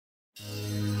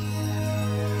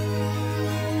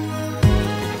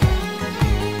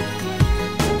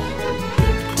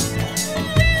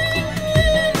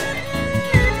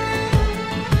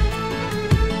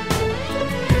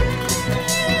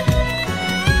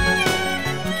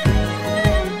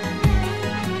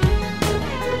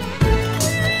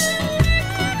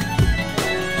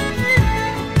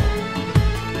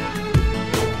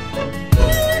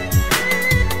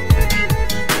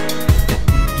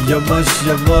Yavaş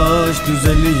yavaş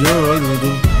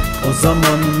düzeliyordum, o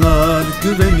zamanlar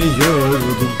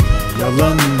güveniyordum.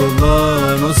 Yalan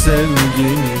dolan o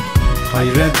sevgini,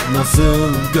 hayret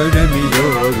nasıl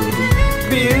göremiyordum.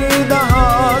 Bir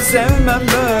daha sevmem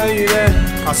böyle,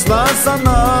 asla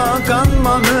sana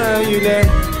kanmam öyle.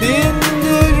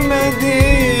 Dindirmedin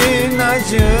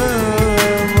acımı.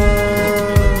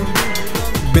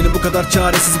 Beni bu kadar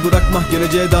çaresiz bırakma,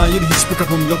 geleceğe dair hiçbir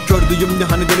kapım yok. Kördüğümdü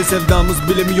hani deli sevdamız,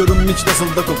 bilemiyorum hiç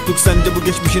nasıl da koptuk. Sence bu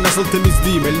geçmişi nasıl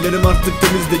temizleyeyim? Ellerim artık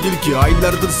temiz değil ki.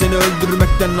 Aylardır seni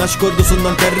öldürmekten, aşk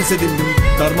ordusundan terhis edildim.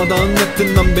 Darmadağın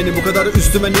ettin lan beni, bu kadar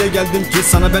üstüme niye geldin ki?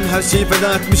 Sana ben her şeyi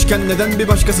feda etmişken neden bir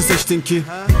başkası seçtin ki?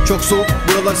 Çok soğuk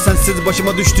buralar, sensiz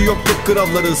başıma düştü yokluk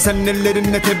kralları. Sen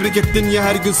ellerinle tebrik ettin ya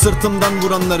her gün sırtımdan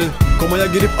vuranları. Komaya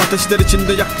girip ateşler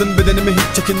içinde yaktın bedenimi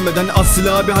hiç çekinmeden.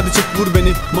 Asil abi hadi çek vur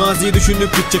beni, maziyi düşünüp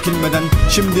hiç çekinmeden.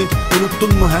 Şimdi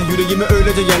unuttun mu yüreğime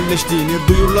öylece yerleştiğini?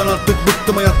 Duyurlar artık,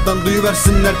 bıktım hayattan,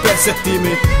 duyuversinler pes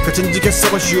ettiğimi. Kaçıncı kez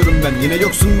savaşıyorum ben, yine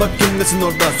yoksun bak kimlesin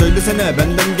orada. Söylesene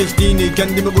benden geçtiğini,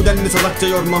 kendimi bu denli salakça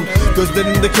yormam.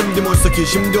 Gözlerinde kimdim oysa ki,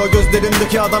 şimdi o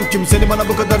gözlerindeki adam kim? Seni bana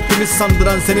bu kadar temiz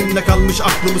sandıran, seninle kalmış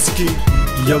aklımı sikeyim.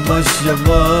 Yavaş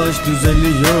yavaş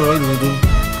düzeliyordum,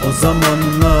 o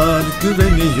zamanlar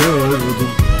güveniyordum.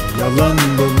 Yalan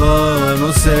dolan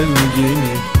o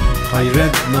sevgini,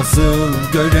 hayret nasıl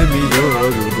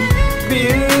göremiyordum.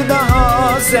 Bir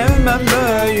daha sevmem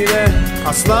böyle,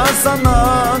 asla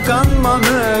sana kanmam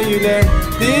öyle.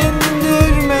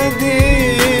 Dindirmedin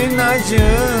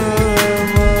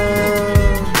acımı.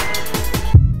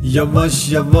 Yavaş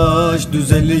yavaş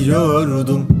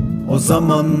düzeliyordum, o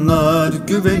zamanlar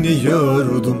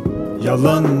güveniyordum.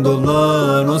 Yalan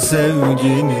dolan o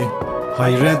sevgini,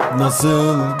 hayret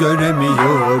nasıl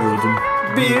göremiyordum.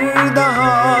 Bir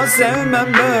daha sevmem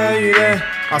böyle,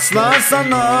 asla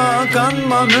sana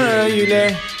kanmam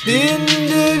öyle.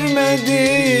 Dindirmedin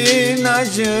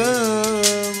acı.